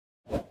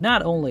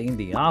not only in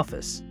the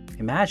office.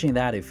 Imagine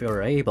that if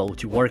you're able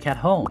to work at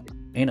home,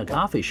 in a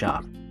coffee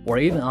shop, or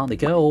even on the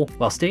go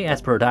while staying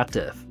as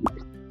productive.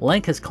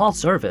 Linkus Cloud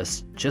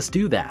Service just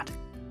do that.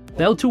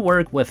 Built to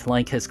work with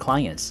Linkus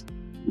clients.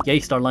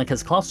 Yeastar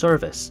Linkus Cloud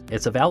Service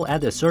is a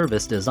value-added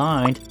service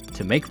designed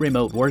to make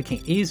remote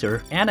working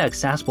easier and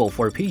accessible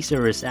for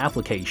P-Series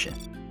application.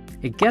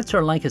 It gets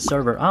your Linkus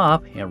server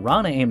up and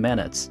running in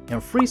minutes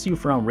and frees you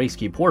from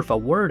risky port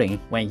forwarding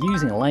when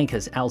using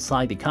Linkus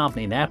outside the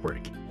company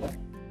network.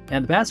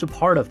 And the best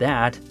part of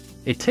that,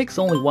 it takes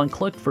only one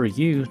click for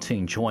you to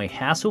enjoy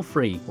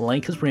hassle-free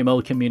Linkus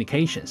remote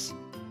communications.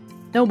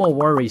 No more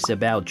worries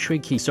about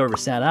tricky server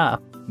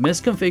setup,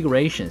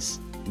 misconfigurations,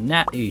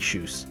 net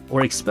issues,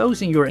 or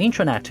exposing your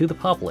intranet to the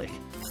public.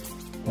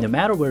 No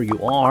matter where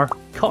you are,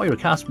 call your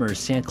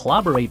customers and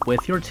collaborate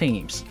with your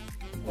teams.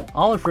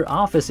 All of your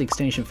Office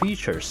extension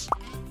features,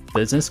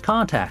 business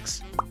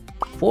contacts,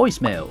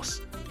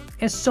 voicemails,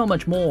 and so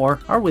much more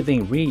are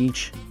within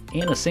reach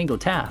in a single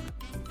tap.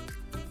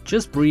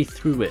 Just breathe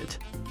through it.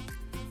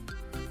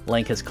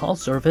 Linkus Cloud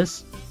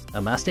Service,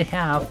 a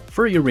must-have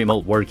for your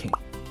remote working.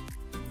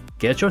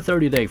 Get your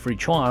 30-day free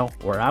trial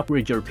or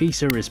upgrade your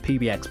P-Series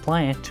PBX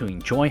plan to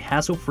enjoy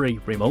hassle-free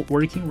remote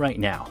working right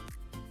now.